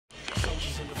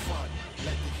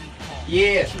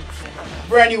Yeah.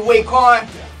 Brand new Raekwon.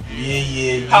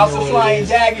 Yeah. House of Flying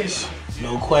Daggers.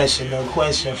 No question.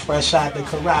 Fresh out the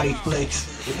karate flicks.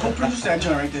 Who produced that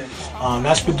joint right there?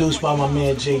 That's produced by my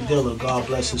man Jay Dilla. God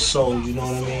bless his soul. You know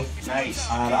what I mean? Nice.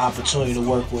 I had the opportunity to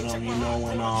work with him. You know,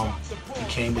 and he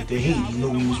came with the heat. He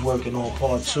knew he was working on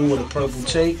part 2 of the Purple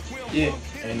Tape. Yeah.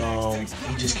 And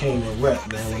he just came to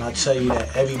rep, man. When I tell you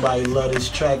that everybody loved this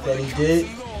track that he did,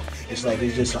 it's like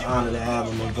it's just an honor to have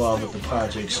him involved with the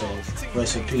project. So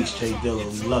rest in peace, Jay Dilla.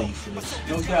 We love you for this.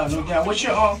 No doubt. What's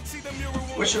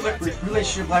your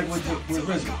relationship like with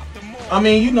RZA? I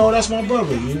mean, you know, that's my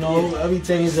brother. You know,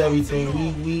 everything is everything.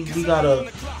 We got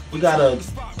a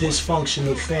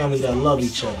dysfunctional family that love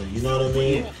each other. You know what I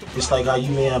mean? It's like how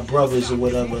you may have brothers or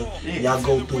whatever. Y'all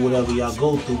go through whatever y'all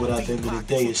go through, but at the end of the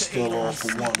day, it's still all for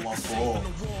one for all.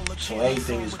 So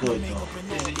everything is good, though.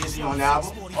 Is he on the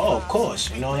album? Oh, of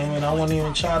course. You know what I mean? I wouldn't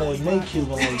even try to make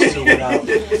Cuban Links 2 without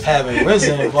having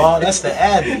RZA involved. That's the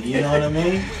Abbey. You know what I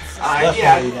mean?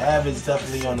 Definitely, the Abbey's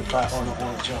definitely on the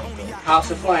joint, though.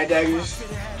 House of Flying Daggers.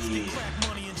 Yeah.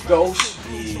 Ghost.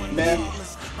 Yeah. Man. Yeah.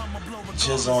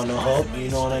 Just on the hook, you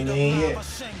know what I mean? Yeah.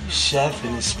 Chef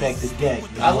and Inspector Deck.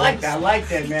 You know? I like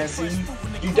that, man. See,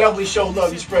 you definitely show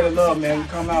love. You spread the love, man. You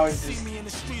come out,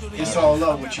 it's all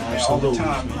love with you, man, Absolutely, all the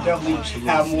time. You man. definitely Absolutely.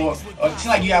 have more. It's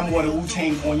like you have more of the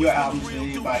Wu-Tang on your albums than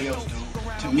anybody else do.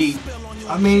 To me.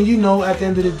 I mean, you know, at the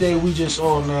end of the day, we just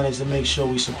all manage to make sure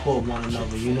we support one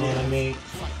another. You know what I mean?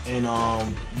 And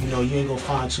you know, you ain't gonna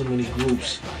find too many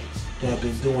groups that have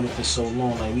been doing it for so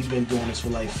long. Like we've been doing this for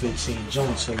like 15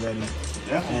 joints already.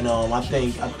 Yeah. And I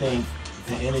think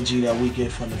the energy that we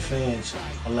get from the fans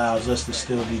allows us to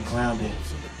still be grounded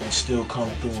and still come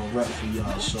through and rep for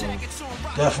y'all. So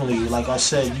definitely, like I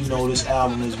said, you know, this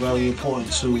album is very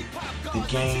important to the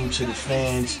game, to the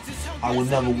fans. I would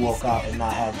never walk out and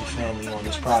not have the family on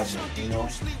this project, you know?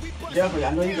 Definitely.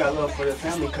 I know you got love for the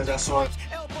family because I saw it.